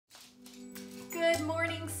Good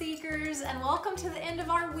morning, Seekers, and welcome to the end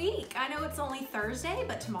of our week. I know it's only Thursday,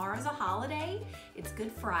 but tomorrow's a holiday. It's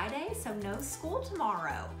Good Friday, so no school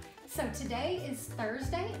tomorrow. So today is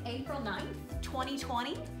Thursday, April 9th,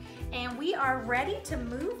 2020, and we are ready to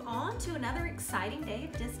move on to another exciting day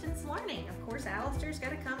of distance learning. Of course, Alistair's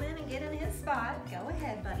got to come in and get in his spot. Go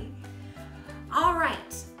ahead, buddy. All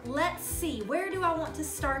right, let's see. Where do I want to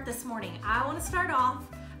start this morning? I want to start off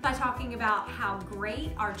by talking about how great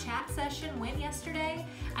our chat session went yesterday.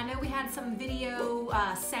 I know we had some video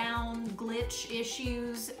sound glitch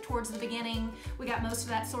issues towards the beginning. We got most of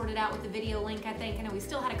that sorted out with the video link, I think. I know we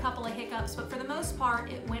still had a couple of hiccups, but for the most part,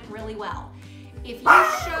 it went really well. If you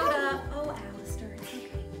showed up, oh, Alistair, it's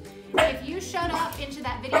okay. If you showed up into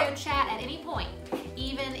that video chat at any point,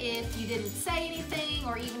 even if you didn't say anything,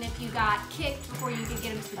 or even if you got kicked before you could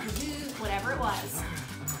get into the Kahoot, whatever it was,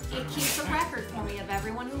 it keeps a record for me of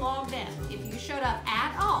everyone who logged in. If you showed up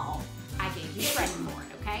at all, I gave you credit for it,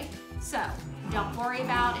 okay? So don't worry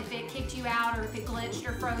about if it kicked you out or if it glitched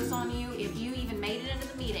or froze on you. If you even made it into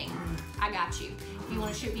the meeting, I got you. If you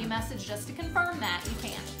want to shoot me a message just to confirm that, you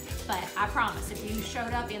can. But I promise, if you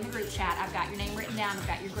showed up in the group chat, I've got your name written down, I've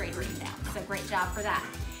got your grade written down. So great job for that.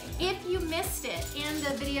 If you missed it, in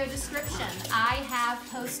the video description, I have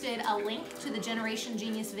posted a link to the Generation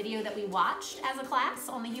Genius video that we watched as a class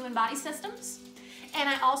on the human body systems. And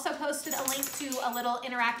I also posted a link to a little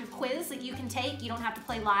interactive quiz that you can take. You don't have to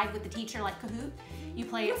play live with the teacher like Kahoot. You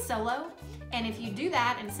play it solo. And if you do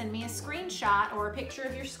that and send me a screenshot or a picture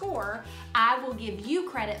of your score, I will give you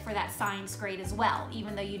credit for that science grade as well,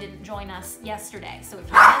 even though you didn't join us yesterday. So if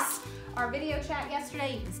you missed our video chat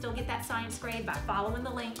yesterday, you can still get that science grade by following the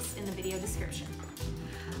links in the video description.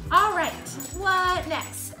 All right, what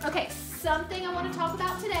next? Okay, something I want to talk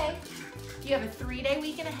about today. You have a 3-day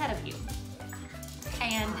weekend ahead of you.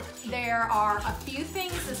 And there are a few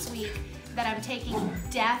things this week that I'm taking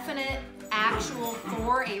definite, actual,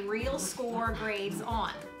 for a real score grades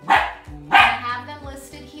on. I have them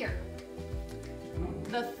listed here.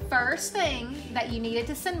 The first thing that you needed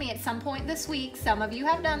to send me at some point this week, some of you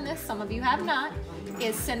have done this, some of you have not,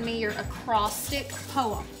 is send me your acrostic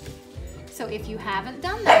poem. So if you haven't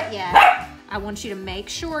done that yet, I want you to make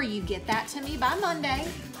sure you get that to me by Monday.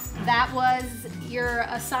 That was your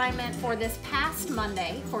assignment for this past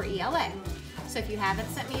Monday for ELA. So if you haven't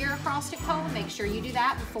sent me your acrostic poem, make sure you do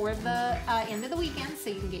that before the end of the weekend so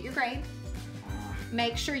you can get your grade.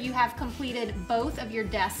 Make sure you have completed both of your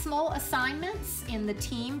decimal assignments in the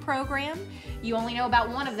team program. You only know about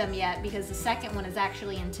one of them yet because the second one is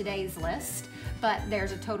actually in today's list, but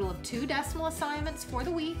there's a total of 2 decimal assignments for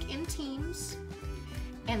the week in teams.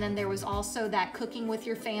 And then there was also that cooking with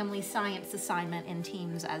your family science assignment in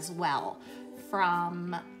teams as well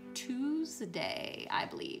from Tuesday, I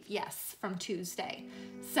believe. Yes, from Tuesday.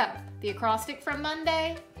 So the acrostic from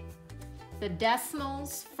Monday, the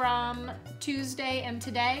decimals from Tuesday and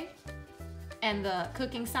today, and the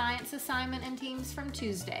cooking science assignment in teams from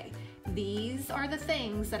Tuesday. These are the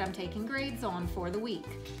things that I'm taking grades on for the week.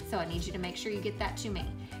 So I need you to make sure you get that to me.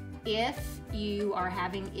 If you are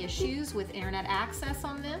having issues with internet access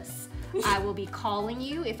on this, I will be calling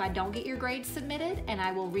you if I don't get your grades submitted, and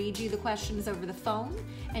I will read you the questions over the phone,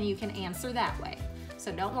 and you can answer that way.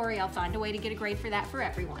 So don't worry, I'll find a way to get a grade for that for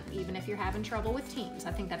everyone, even if you're having trouble with teams.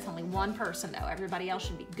 I think that's only one person though. Everybody else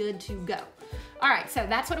should be good to go. All right, so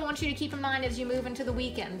that's what I want you to keep in mind as you move into the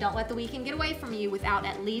weekend. Don't let the weekend get away from you without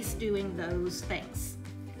at least doing those things.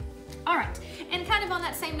 All right, and kind of on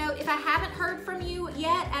that same note, if I haven't heard from you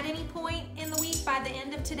yet at any point in the week by the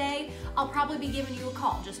end of today, I'll probably be giving you a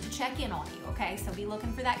call just to check in on you, okay? So be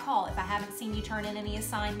looking for that call if I haven't seen you turn in any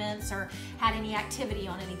assignments or had any activity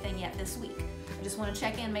on anything yet this week. I just want to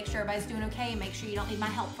check in, make sure everybody's doing okay, and make sure you don't need my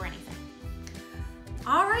help for anything.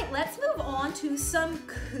 All right, let's move on to some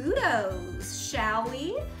kudos, shall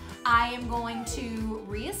we? I am going to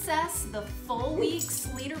reassess the full week's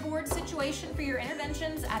leaderboard situation for your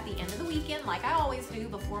interventions at the end of the weekend, like I always do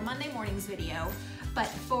before Monday morning's video. But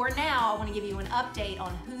for now, I want to give you an update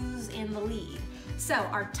on who's in the lead. So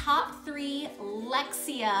our top 3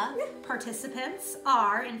 Lexia participants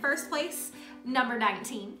are, in first place, number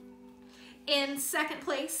 19. In second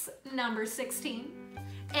place, number 16.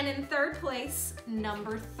 And in third place,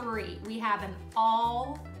 number 3. We have an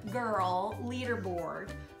all-girl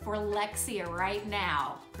leaderboard for Lexia right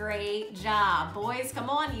now. Great job. Boys, come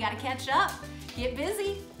on, you gotta catch up. Get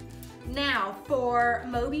busy. Now for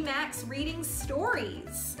Moby Max Reading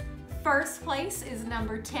Stories. First place is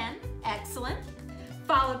number 10, excellent.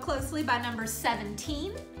 Followed closely by number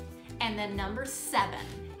 17, and then number 7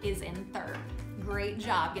 is in third. Great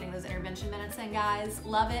job getting those intervention minutes in, guys.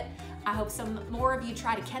 Love it. I hope some more of you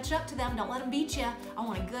try to catch up to them. Don't let them beat you. I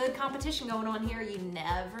want a good competition going on here. You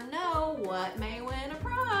never know what may win a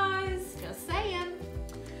prize. Just saying.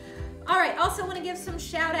 All right, also want to give some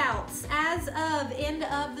shout outs. As of end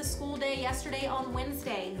of the school day yesterday on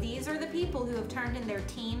Wednesday, these are the people who have turned in their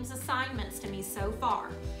team's assignments to me so far.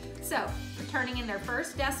 So, for turning in their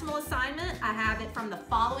first decimal assignment, I have it from the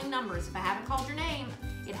following numbers. If I haven't called your name,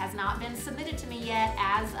 it has not been submitted to me yet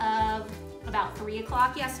as of about 3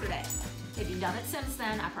 o'clock yesterday. If you've done it since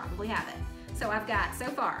then, I probably have it. So I've got so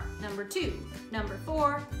far number 2, number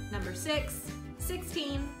 4, number 6,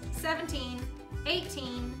 16, 17,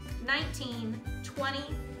 18, 19, 20,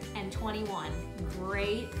 and 21.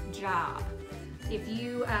 Great job. If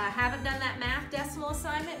you haven't done that math decimal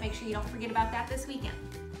assignment, make sure you don't forget about that this weekend.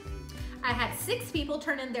 I had 6 people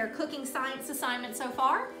turn in their cooking science assignment so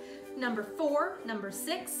far. Number 4, number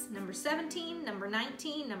 6, number 17, number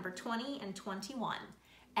 19, number 20, and 21.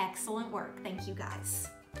 Excellent work. Thank you guys.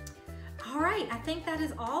 All right, I think that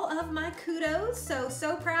is all of my kudos.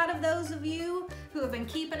 So proud of those of you who have been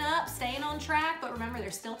keeping up, staying on track, but remember,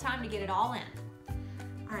 there's still time to get it all in.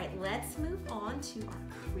 All right, let's move on to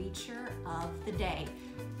our creature of the day.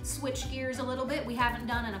 Switch gears a little bit. We haven't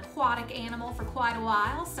done an aquatic animal for quite a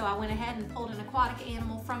while, so I went ahead and pulled an aquatic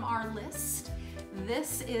animal from our list.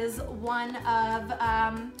 This is one of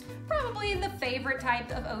probably the favorite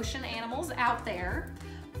type of ocean animals out there,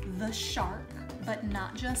 the shark, but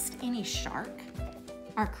not just any shark.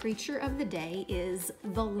 Our creature of the day is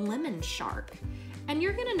the lemon shark. And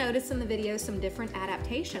you're gonna notice in the video some different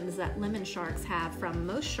adaptations that lemon sharks have from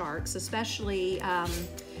most sharks, especially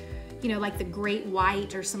you know, like the great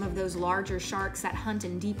white or some of those larger sharks that hunt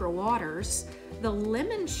in deeper waters. The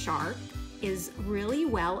lemon shark is really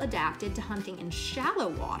well adapted to hunting in shallow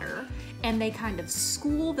water, and they kind of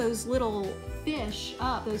school those little fish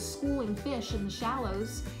up, those schooling fish in the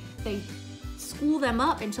shallows. They school them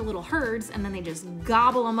up into little herds, and then they just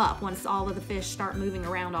gobble them up once all of the fish start moving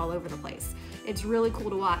around all over the place. It's really cool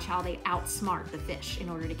to watch how they outsmart the fish in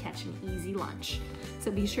order to catch an easy lunch.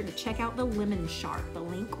 So be sure to check out the lemon shark. The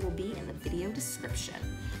link will be in the video description.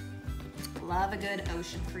 Love a good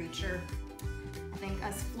ocean creature. I think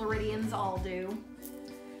us Floridians all do.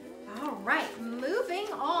 All right, moving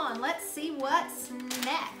on. Let's see what's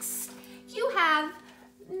next. You have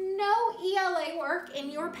no ELA work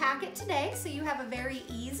in your packet today, so you have a very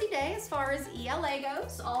easy day as far as ELA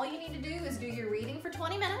goes. All you need to do is do your reading for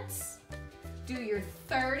 20 minutes. Do your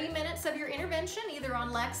 30 minutes of your intervention, either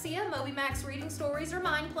on Lexia, Moby Max Reading Stories, or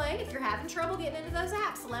Mindplay. If you're having trouble getting into those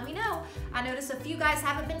apps, let me know. I notice a few guys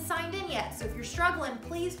haven't been signed in yet, so if you're struggling,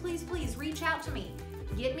 please, please, please reach out to me.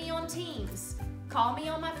 Get me on Teams. Call me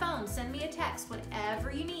on my phone. Send me a text.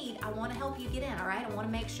 Whatever you need, I want to help you get in, all right? I want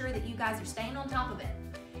to make sure that you guys are staying on top of it.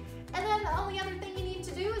 And then the only other thing you need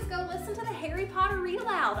to do is go listen to the Harry Potter Read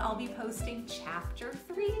Aloud. I'll be posting chapter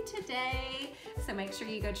 3 today, so make sure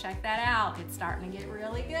you go check that out. It's starting to get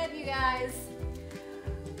really good, you guys.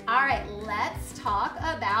 All right, let's talk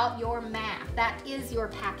about your math. That is your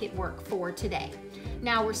packet work for today.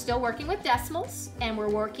 Now, we're still working with decimals, and we're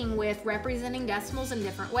working with representing decimals in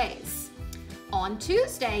different ways. On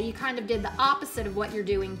Tuesday, you kind of did the opposite of what you're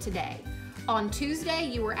doing today. On Tuesday,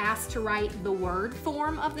 you were asked to write the word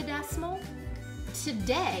form of the decimal.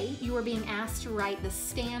 Today, you are being asked to write the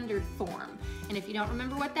standard form. And if you don't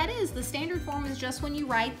remember what that is, the standard form is just when you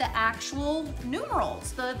write the actual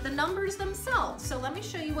numerals, the numbers themselves. So let me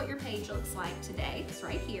show you what your page looks like today. It's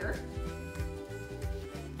right here.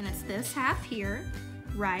 And it's this half here,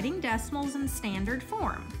 writing decimals in standard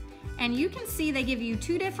form. And you can see they give you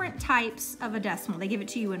 2 different types of a decimal. They give it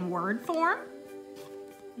to you in word form,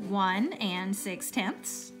 1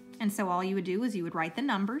 6/10. And so all you would do is you would write the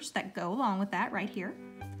numbers that go along with that right here.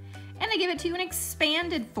 And they give it to you in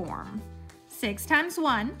expanded form, 6 times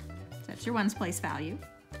 1, so that's your ones place value,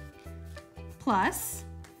 plus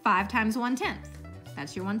 5 times 1/10,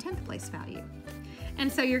 that's your 1/10 place value.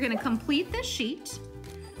 And so you're gonna complete this sheet,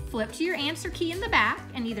 flip to your answer key in the back,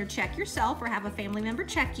 and either check yourself or have a family member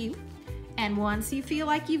check you. And once you feel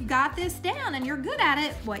like you've got this down and you're good at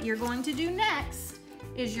it, what you're going to do next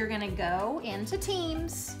is you're gonna go into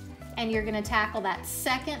Teams and you're gonna tackle that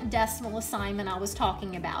second decimal assignment I was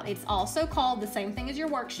talking about. It's also called the same thing as your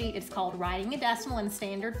worksheet. It's called writing a decimal in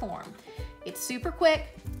standard form. It's super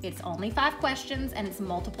quick, it's only 5 questions, and it's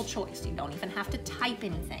multiple choice. You don't even have to type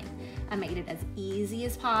anything. I made it as easy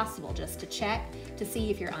as possible just to check to see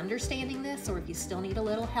if you're understanding this or if you still need a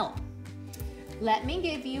little help. Let me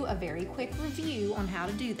give you a very quick review on how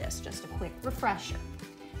to do this, just a quick refresher.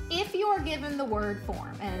 If you are given the word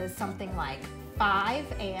form, and it is something like 5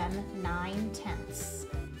 9/10,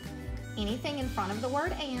 Anything in front of the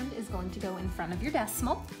word and is going to go in front of your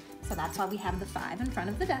decimal. So that's why we have the 5 in front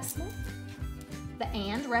of the decimal. The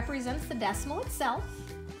and represents the decimal itself.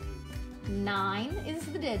 9 is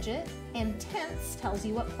the digit, and tenths tells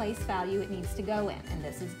you what place value it needs to go in. And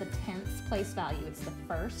this is the tenths place value. It's the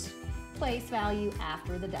first place value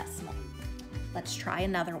after the decimal. Let's try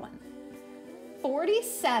another one.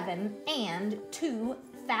 47 and 2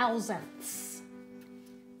 thousandths.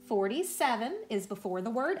 47 is before the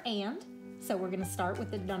word and, so we're going to start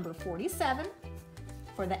with the number 47.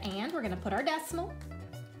 For the and, we're going to put our decimal.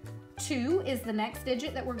 2 is the next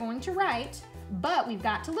digit that we're going to write, but we've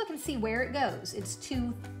got to look and see where it goes. It's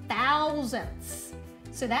 2 thousandths.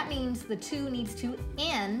 So that means the 2 needs to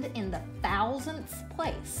end in the thousandths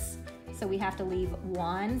place. So we have to leave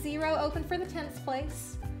 1 0 open for the tenths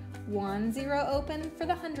place, 1 0 open for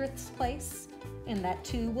the hundredths place, and that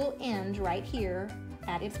 2 will end right here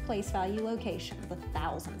at its place value location, the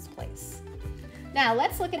thousandths place. Now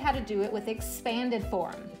let's look at how to do it with expanded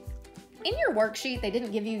form. In your worksheet, they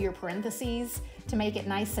didn't give you your parentheses to make it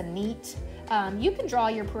nice and neat. You can draw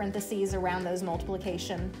your parentheses around those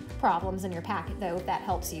multiplication problems in your packet though, if that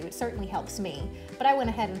helps you. It certainly helps me, but I went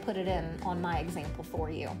ahead and put it in on my example for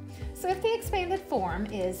you. So if the expanded form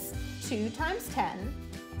is 2 times 10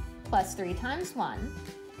 plus 3 times 1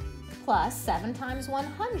 plus 7 times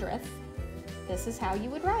 100th, this is how you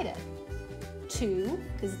would write it. 2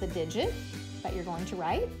 is the digit that you're going to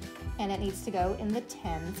write, and it needs to go in the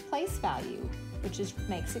tens place value, which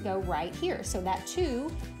makes it go right here. So that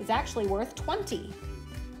 2 is actually worth 20.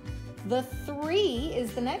 The 3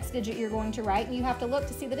 is the next digit you're going to write, and you have to look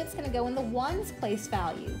to see that it's going to go in the ones place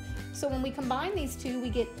value. So when we combine these two, we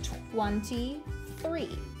get 23.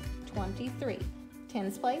 23.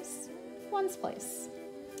 Tens place, ones place.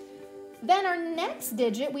 Then our next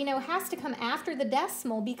digit we know has to come after the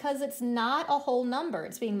decimal because it's not a whole number.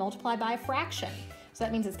 It's being multiplied by a fraction. So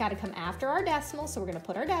that means it's got to come after our decimal, so we're going to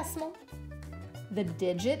put our decimal. The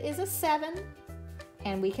digit is a 7,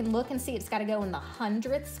 and we can look and see it's got to go in the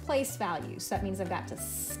hundredths place value. So that means I've got to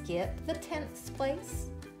skip the tenths place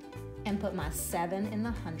and put my 7 in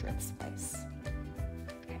the hundredths place.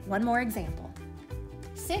 Okay, one more example.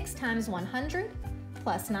 6 times 100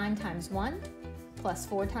 plus 9 times 1 plus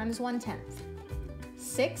 4 times 1/10.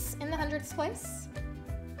 6 in the hundredths place.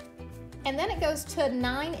 And then it goes to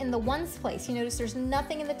 9 in the ones place. You notice there's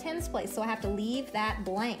nothing in the tens place, so I have to leave that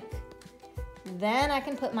blank. Then I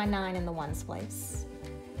can put my 9 in the ones place.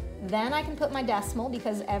 Then I can put my decimal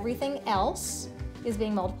because everything else is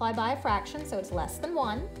being multiplied by a fraction, so it's less than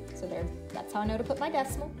 1. So that's how I know to put my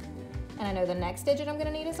decimal. And I know the next digit I'm going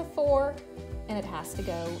to need is a 4, and it has to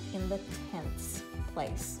go in the tenths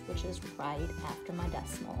place, which is right after my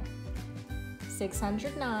decimal.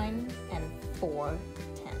 609 and 4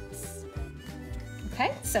 tenths.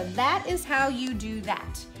 Okay, so that is how you do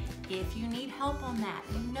that. If you need help on that,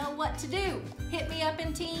 you know what to do. Hit me up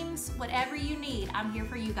in Teams, whatever you need. I'm here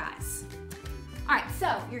for you guys. All right,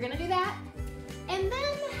 so you're gonna do that. And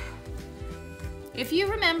then, if you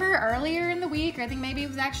remember earlier in the week, or I think maybe it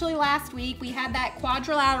was actually last week, we had that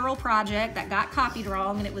quadrilateral project that got copied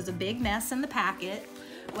wrong and it was a big mess in the packet.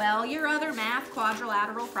 Well, your other math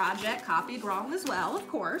quadrilateral project copied wrong as well, of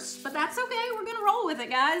course, but that's okay. We're gonna roll with it,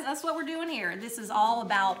 guys. That's what we're doing here. This is all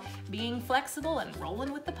about being flexible and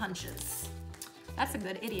rolling with the punches. That's a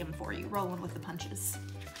good idiom for you, rolling with the punches.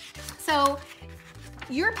 So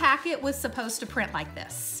your packet was supposed to print like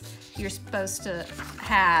this. You're supposed to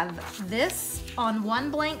have this on one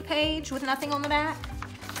blank page with nothing on the back,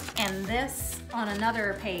 and this on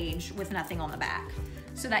another page with nothing on the back,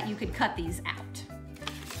 so that you could cut these out.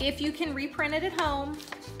 If you can reprint it at home,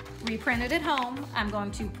 reprint it at home. I'm going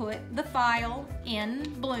to put the file in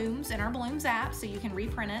Blooms, in our Blooms app, so you can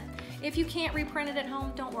reprint it. If you can't reprint it at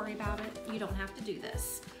home, don't worry about it. You don't have to do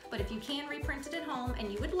this. But if you can reprint it at home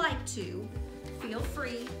and you would like to, feel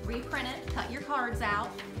free, reprint it, cut your cards out,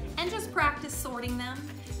 and just practice sorting them.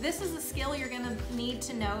 This is a skill you're gonna need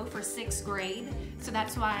to know for 6th grade, so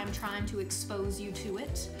that's why I'm trying to expose you to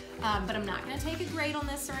it. But I'm not gonna take a grade on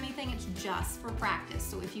this or anything, it's just for practice.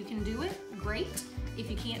 So if you can do it, great. If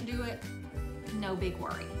you can't do it, no big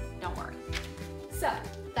worry, don't worry. So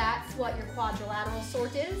that's what your quadrilateral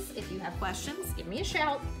sort is. If you have questions, give me a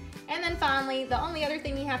shout. And then finally, the only other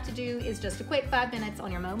thing you have to do is just a quick 5 minutes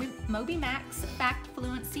on your Moby Max Fact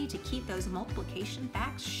Fluency to keep those multiplication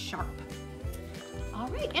facts sharp. All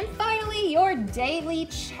right, and finally, your daily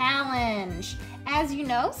challenge. As you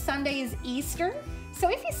know, Sunday is Easter, So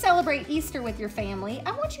if you celebrate Easter with your family,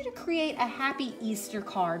 I want you to create a happy Easter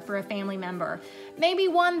card for a family member. Maybe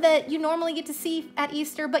one that you normally get to see at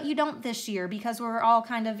Easter, but you don't this year because we're all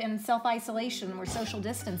kind of in self-isolation, we're social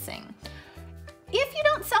distancing. If you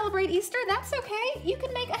don't celebrate Easter, that's okay. You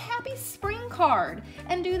can make a happy spring card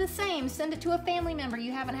and do the same. Send it to a family member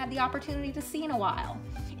you haven't had the opportunity to see in a while.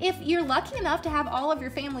 If you're lucky enough to have all of your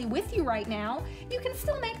family with you right now, you can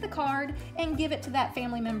still make the card and give it to that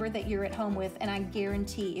family member that you're at home with, and I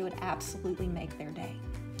guarantee it would absolutely make their day.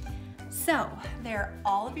 So, there are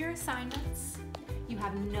all of your assignments. You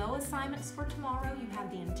have no assignments for tomorrow. You have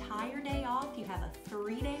the entire day off. You have a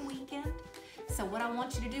 3-day weekend. So what I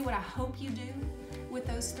want you to do, what I hope you do with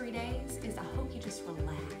those 3 days is I hope you just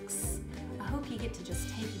relax. I hope you get to just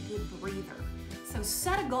take a good breather. So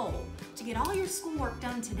set a goal to get all your schoolwork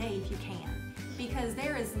done today if you can, because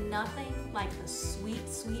there is nothing like the sweet,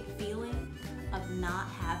 sweet feeling of not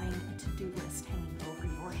having a to-do list hanging over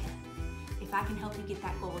your head. If I can help you get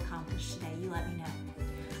that goal accomplished today, you let me know.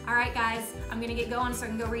 All right, guys, I'm gonna get going so I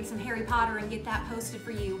can go read some Harry Potter and get that posted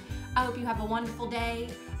for you. I hope you have a wonderful day.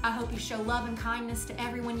 I hope you show love and kindness to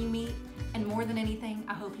everyone you meet. And more than anything,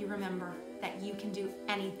 I hope you remember that you can do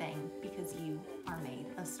anything because you are made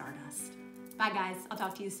of stardust. Bye, guys. I'll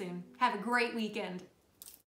talk to you soon. Have a great weekend.